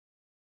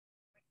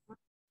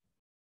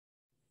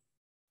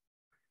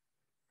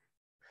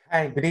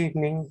Hi, good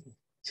evening.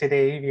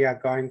 Today we are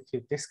going to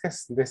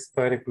discuss this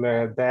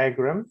particular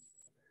diagram.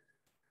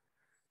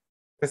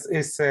 This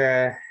is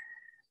a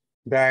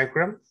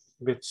diagram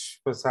which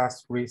was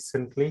asked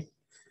recently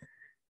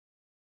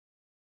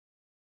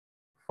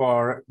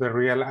for the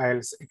real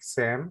IELTS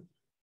exam,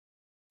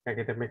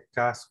 academic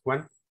task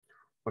 1,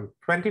 on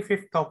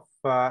 25th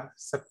of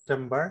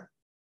September,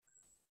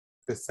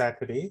 this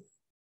Saturday.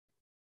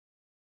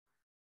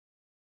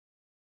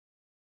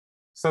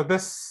 So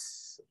this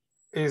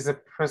is a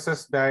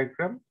process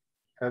diagram.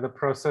 The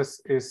process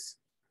is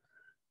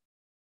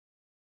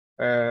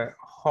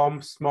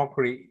home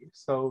smokery.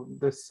 So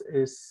this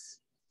is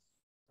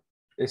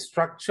a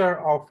structure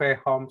of a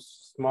home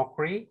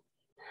smokery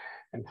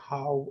and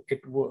how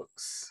it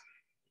works.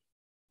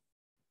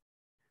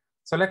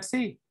 So let's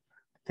see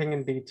the thing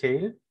in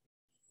detail.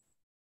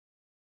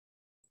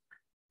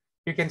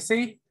 You can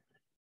see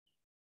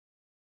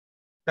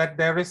that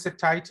there is a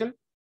title,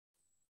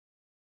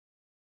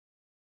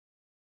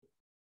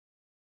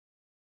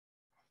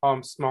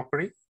 home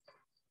smokery,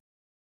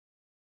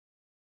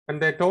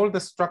 and they told the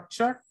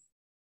structure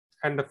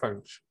and the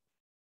function.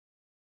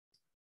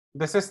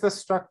 This is the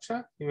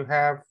structure. You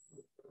have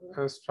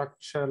a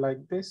structure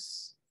like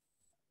this,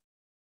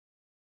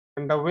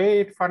 and the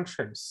way it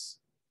functions,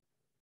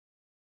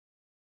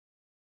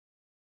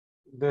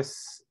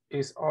 this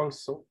is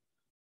also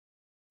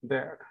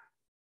there.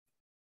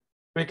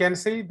 We can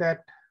see that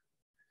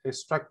a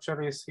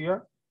structure is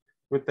here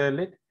with a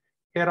lid.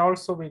 Here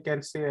also we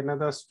can see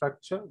another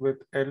structure with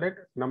a lid,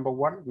 number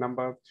 1,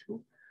 number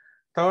 2.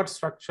 Third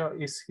structure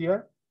is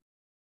here.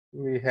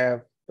 We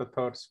have the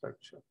third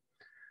structure.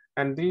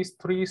 And these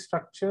three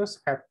structures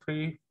have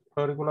three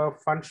particular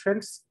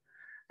functions.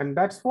 And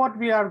that's what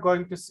we are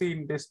going to see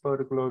in this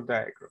particular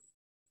diagram.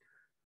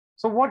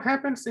 So what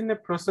happens in a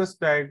process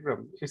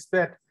diagram is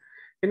that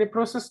in a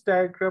process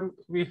diagram,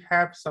 we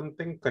have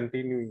something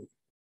continuing.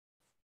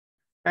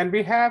 And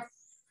we have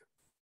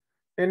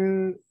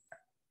in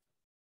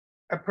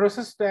a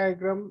process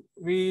diagram,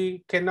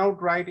 we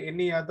cannot write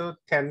any other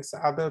tense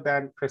other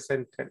than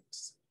present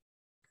tense.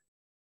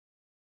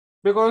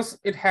 Because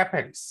it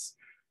happens.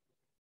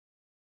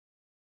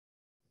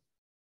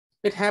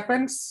 It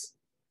happens.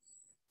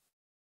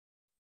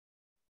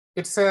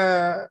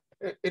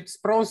 It's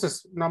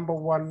process number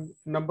 1,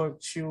 number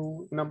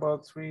 2, number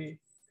 3.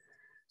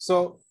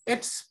 So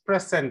it's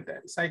present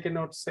tense. I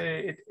cannot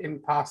say it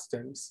in past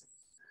tense.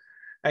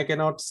 I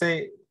cannot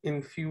say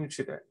in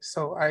future tense.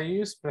 So I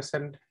use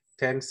present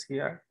tense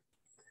here.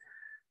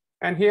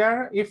 And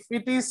here, if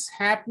it is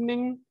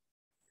happening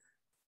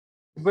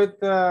with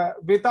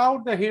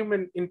without the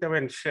human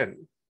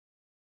intervention,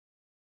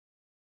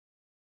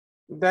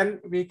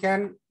 then we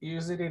can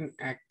use it in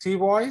active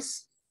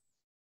voice.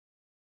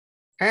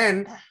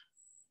 And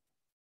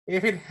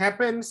if it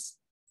happens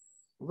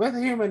with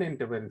human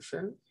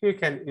intervention, you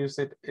can use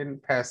it in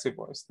passive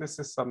voice. This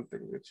is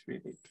something which we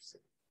need to say.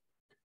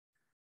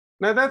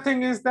 Another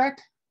thing is that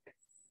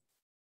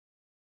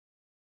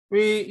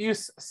we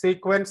use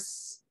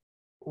sequence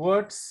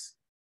words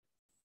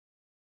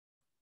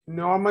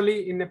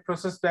normally in a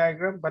process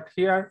diagram, but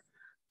here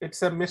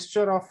it's a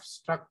mixture of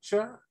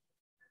structure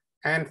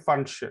and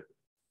function.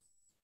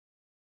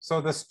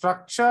 So the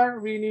structure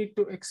we need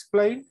to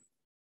explain,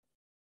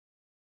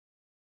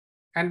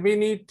 and we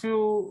need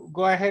to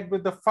go ahead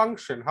with the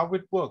function, how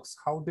it works,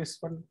 how this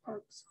one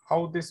works,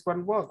 how this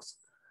one works,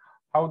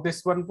 how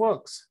this one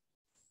works.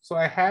 So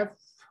I have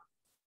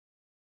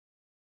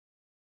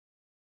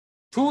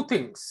two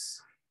things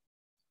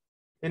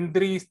in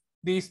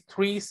these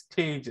three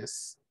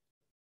stages.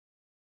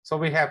 So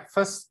we have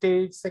first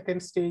stage, second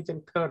stage,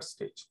 and third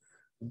stage.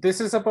 This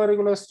is a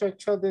particular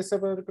structure, this is a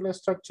particular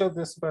structure,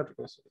 this is a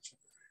particular structure.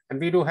 And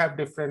we do have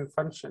different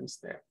functions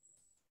there.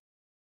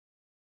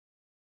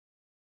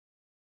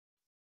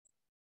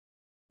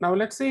 Now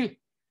let's see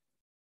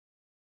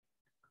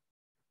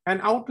an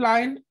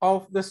outline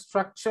of the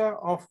structure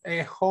of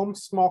a home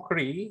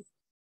smokery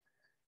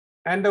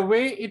and the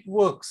way it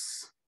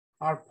works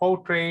are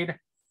portrayed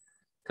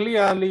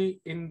clearly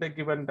in the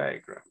given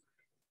diagram.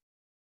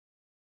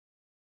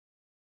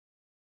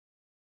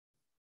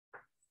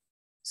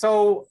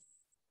 So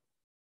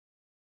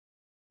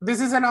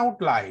this is an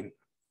outline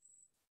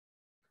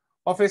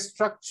of a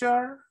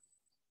structure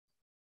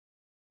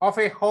of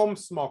a home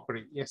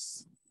smokery.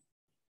 Yes.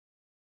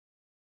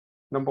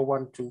 Number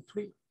 1, 2,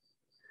 3.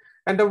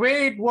 And the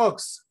way it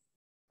works,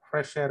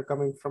 fresh air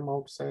coming from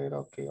outside,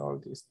 okay, all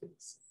these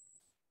things.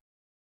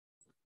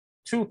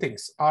 Two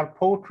things are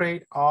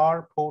portrayed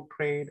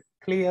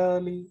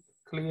clearly,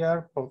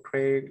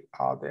 portrayed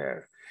are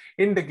there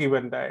in the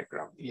given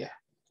diagram. Yeah,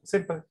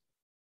 simple.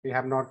 We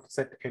have not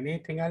said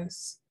anything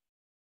else.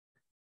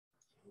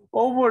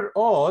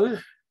 Overall,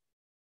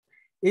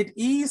 it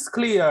is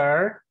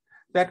clear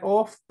that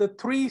of the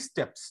three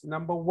steps,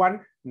 number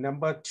 1,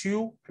 number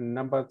 2, and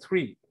number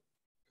 3,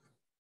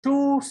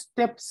 2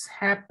 steps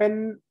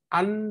happen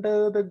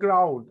under the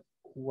ground,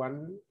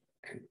 1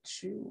 and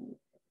 2.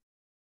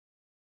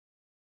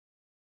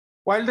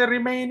 While the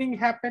remaining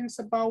happens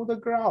above the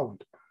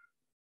ground.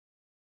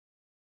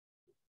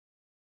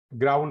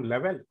 ground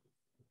level.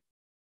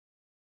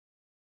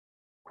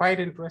 Quite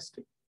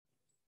interesting.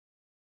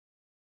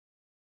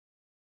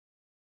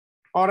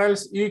 Or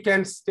else you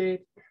can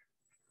state,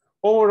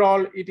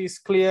 overall, it is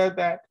clear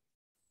that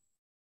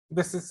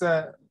this is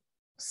a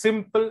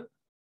simple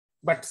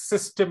but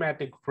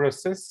systematic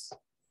process.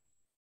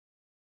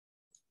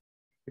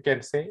 You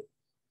can say.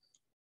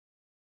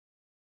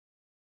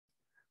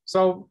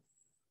 So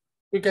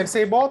you can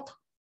say both.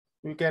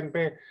 You can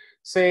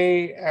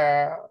say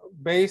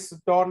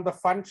based on the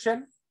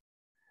function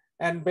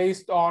and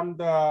based on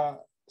the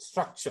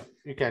structure,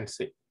 you can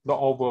say the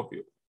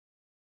overview.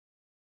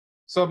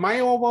 So my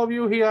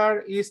overview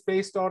here is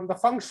based on the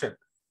function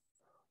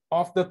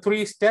of the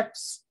 3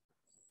 steps.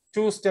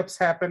 2 steps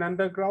happen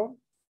underground,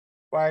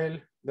 while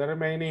the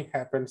remaining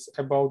happens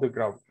above the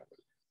ground level.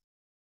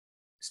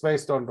 It's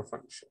based on the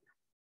function.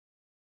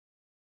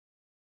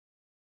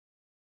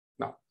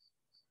 Now,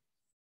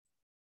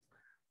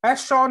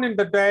 as shown in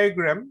the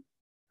diagram,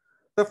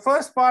 the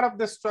first part of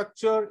the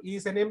structure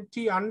is an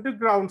empty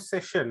underground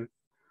section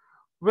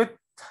with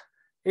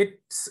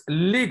its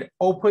lid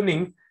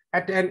opening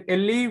at an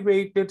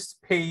elevated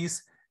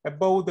space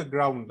above the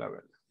ground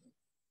level.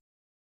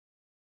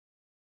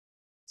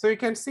 So you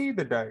can see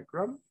the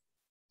diagram.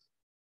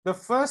 The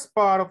first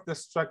part of the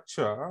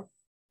structure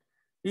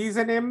is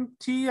an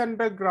empty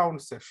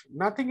underground section.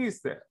 Nothing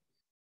is there,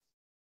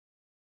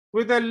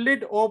 with a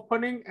lid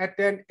opening at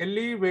an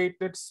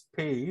elevated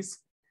space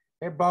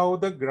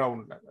above the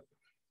ground level.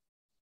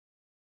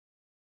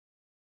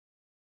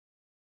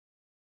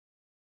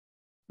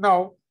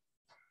 Now,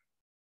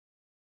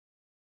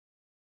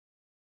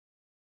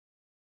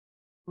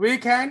 we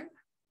can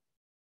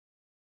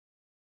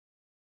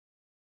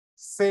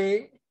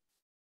say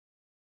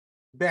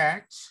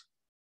that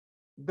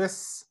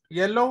this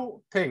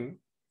yellow thing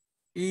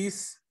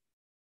is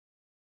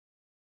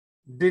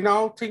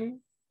denoting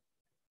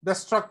the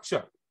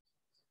structure.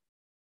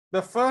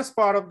 The first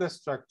part of the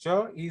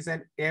structure is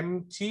an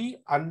empty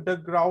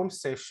underground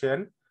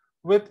section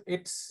with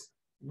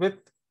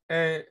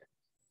a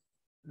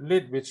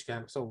lid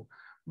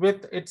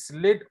with its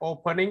lid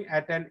opening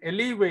at an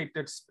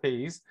elevated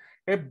space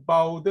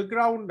above the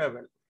ground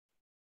level.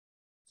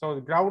 So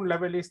the ground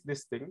level is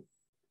this thing.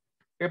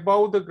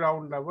 Above the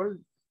ground level,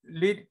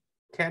 lid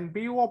can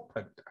be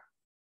opened.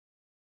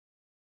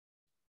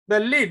 The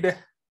lid,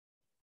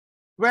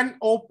 when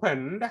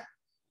opened,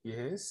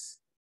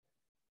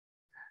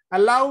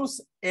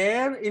 allows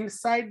air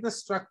inside the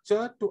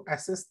structure to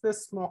assist the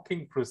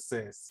smoking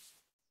process.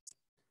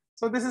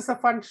 So this is a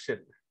function.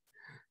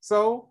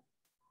 So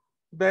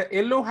the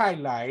yellow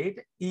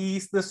highlight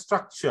is the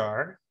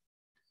structure.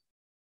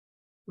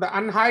 The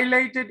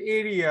unhighlighted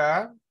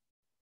area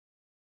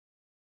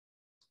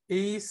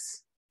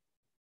is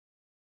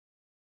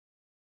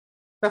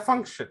the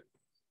function.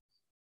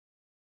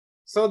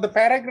 So the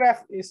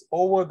paragraph is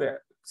over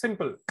there.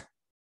 Simple.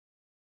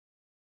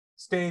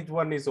 Stage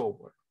 1 is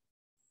over.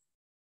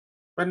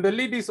 When the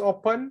lid is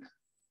opened,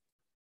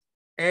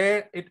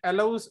 it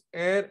allows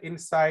air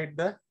inside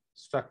the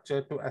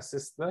structure to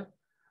assist the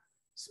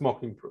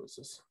smoking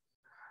process.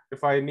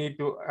 If I need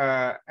to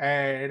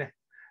add,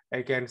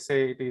 I can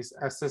say it is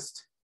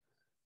assist,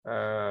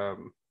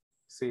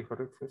 see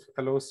for it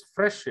allows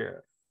fresh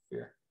air.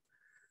 Yeah,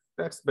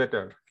 that's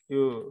better.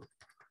 You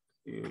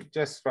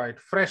just write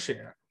fresh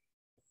air.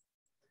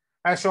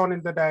 As shown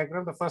in the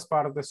diagram, the first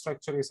part of the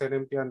structure is an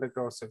empty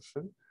underground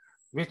section,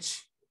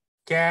 which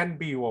can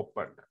be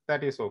opened.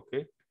 That is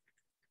okay.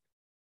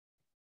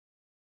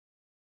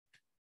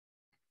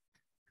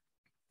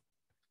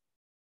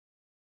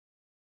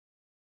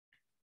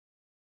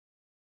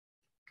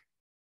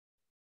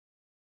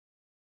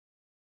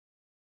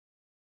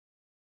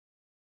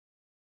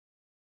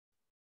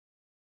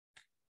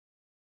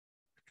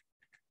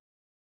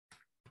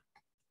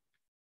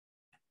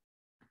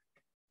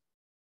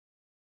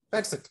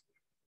 That's it.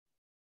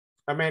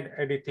 I made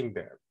editing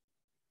there.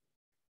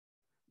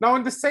 Now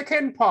in the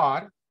second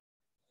part,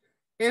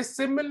 a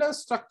similar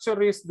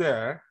structure is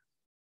there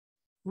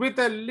with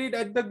a lid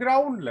at the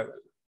ground level.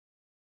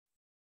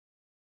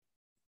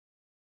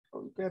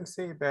 So you can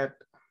say that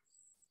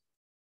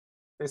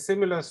a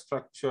similar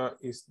structure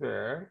is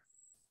there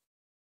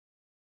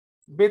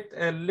with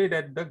a lid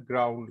at the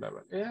ground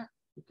level. Yeah,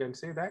 you can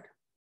say that.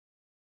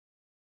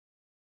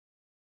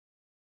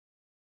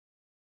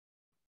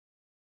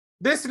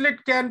 This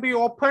lid can be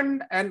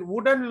opened and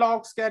wooden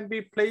logs can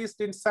be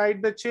placed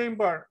inside the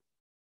chamber.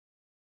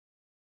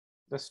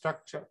 The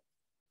structure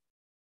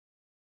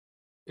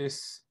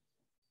is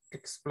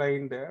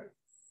explained there.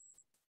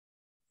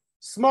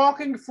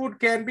 Smoking food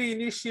can be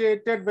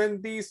initiated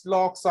when these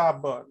logs are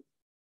burned.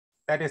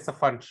 That is a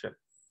function.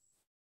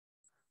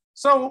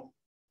 So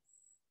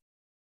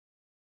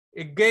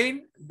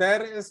again,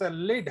 there is a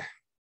lid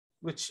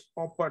which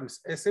opens.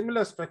 A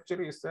similar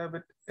structure is there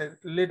with a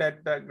lid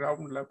at the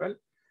ground level.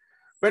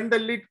 When the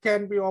lid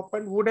can be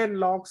opened, wooden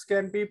logs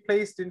can be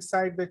placed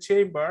inside the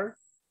chamber.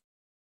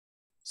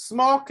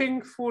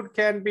 Smoking food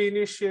can be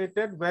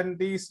initiated when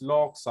these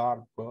logs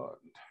are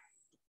burned.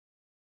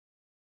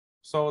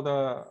 So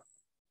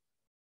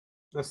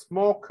the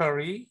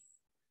smokery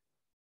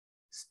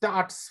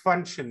starts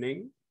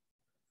functioning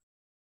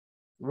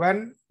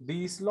when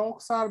these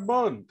logs are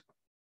burned.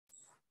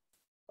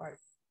 Right.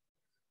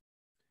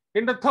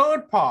 In the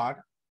third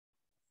part,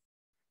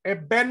 a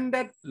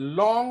bended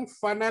long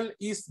funnel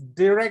is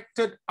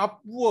directed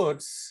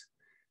upwards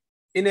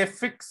in a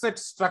fixed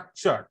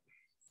structure,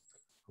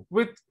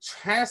 which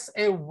has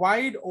a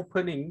wide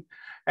opening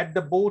at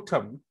the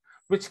bottom,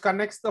 which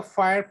connects the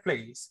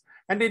fireplace,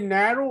 and a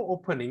narrow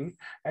opening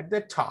at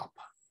the top.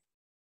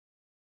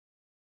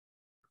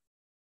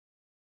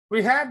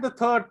 We have the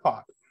third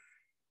part.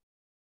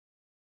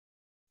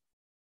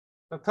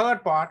 The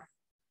third part,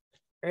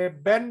 a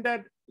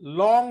bended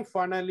long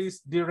funnel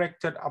is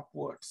directed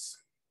upwards.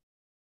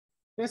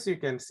 Yes, you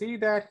can see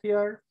that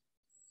here.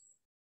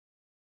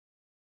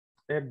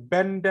 A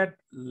bended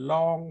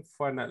long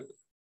funnel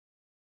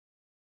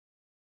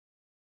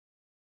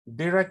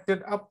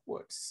directed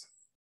upwards.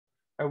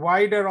 A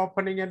wider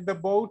opening at the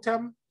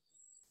bottom,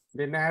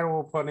 the narrow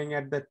opening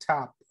at the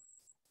top.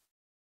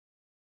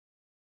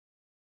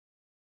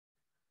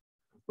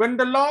 When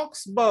the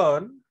logs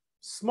burn,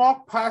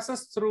 smoke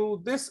passes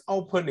through this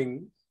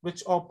opening,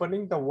 which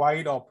opening, the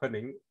wide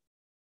opening,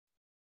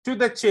 to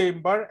the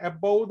chamber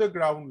above the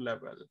ground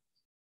level,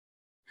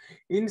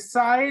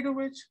 inside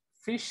which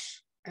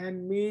fish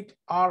and meat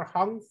are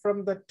hung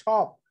from the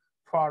top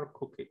for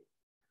cooking.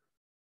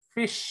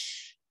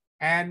 Fish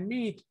and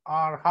meat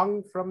are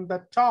hung from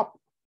the top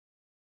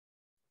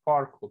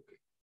for cooking.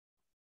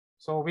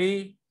 So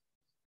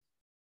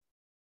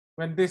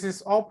when this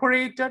is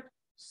operated,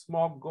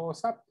 smoke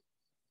goes up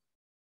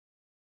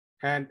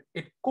and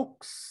it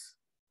cooks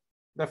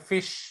the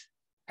fish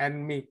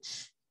and meat.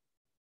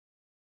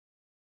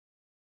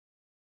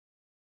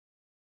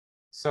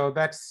 So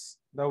that's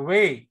the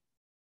way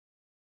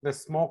the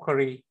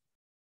smokery,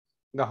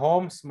 the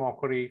home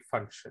smokery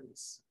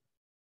functions.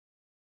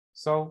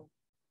 So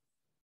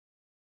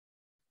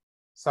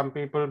some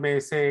people may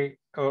say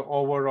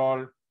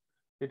overall,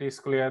 it is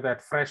clear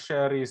that fresh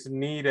air is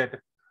needed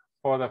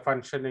for the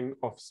functioning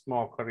of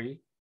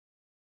smokery.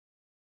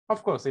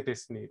 Of course, it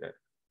is needed.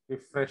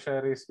 If fresh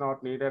air is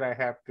not needed, I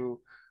have to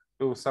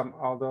do some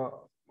other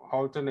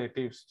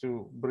alternatives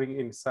to bring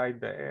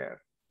inside the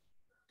air.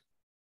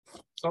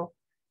 So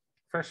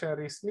fresh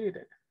air is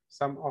needed.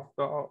 Some of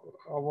the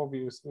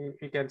overviews,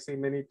 you can see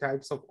many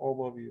types of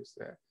overviews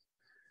there.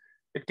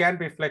 It can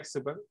be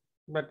flexible,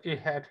 but it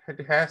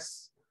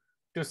has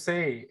to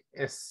say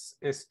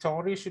a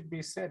story should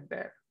be said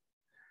there.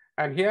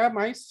 And here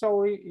my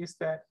story is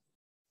that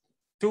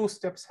 2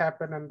 steps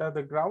happen under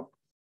the ground,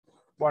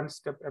 1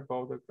 step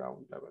above the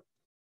ground level.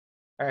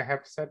 I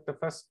have set the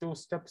first 2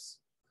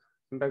 steps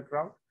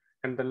underground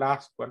and the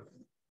last one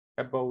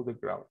above the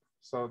ground.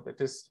 So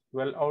that is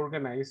well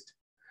organized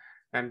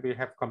and we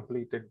have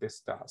completed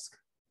this task.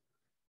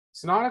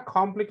 It's not a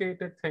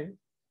complicated thing,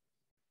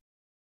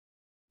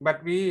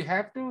 but we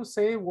have to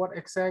say what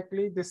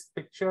exactly this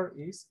picture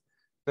is.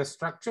 The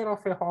structure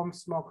of a home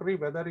smokery,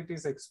 whether it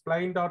is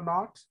explained or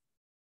not.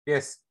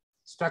 Yes,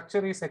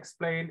 structure is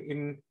explained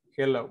in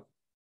yellow.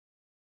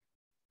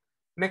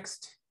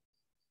 Next,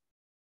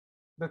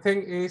 the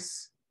thing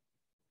is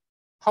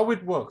how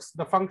it works,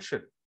 the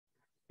function.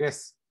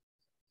 Yes,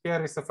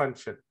 here is the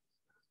function.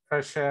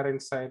 Fresh air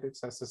inside it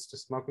assists the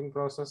smoking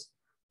process.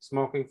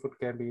 Smoking food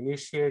can be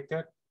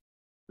initiated.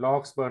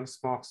 Logs burn,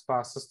 smoke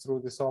passes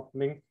through this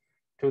opening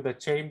to the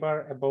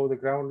chamber above the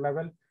ground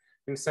level,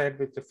 inside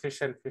which the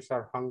fish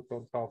are hung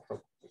on top of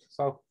it.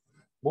 So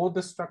both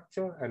the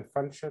structure and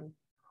function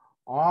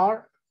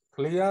are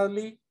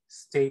clearly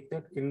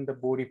stated in the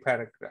body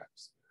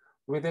paragraphs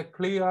with a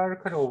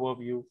clear-cut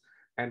overview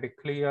and a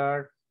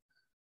clear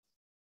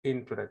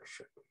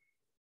introduction.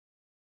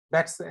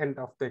 That's the end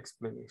of the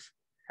explanation.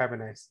 Have a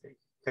nice day.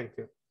 Thank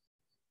you.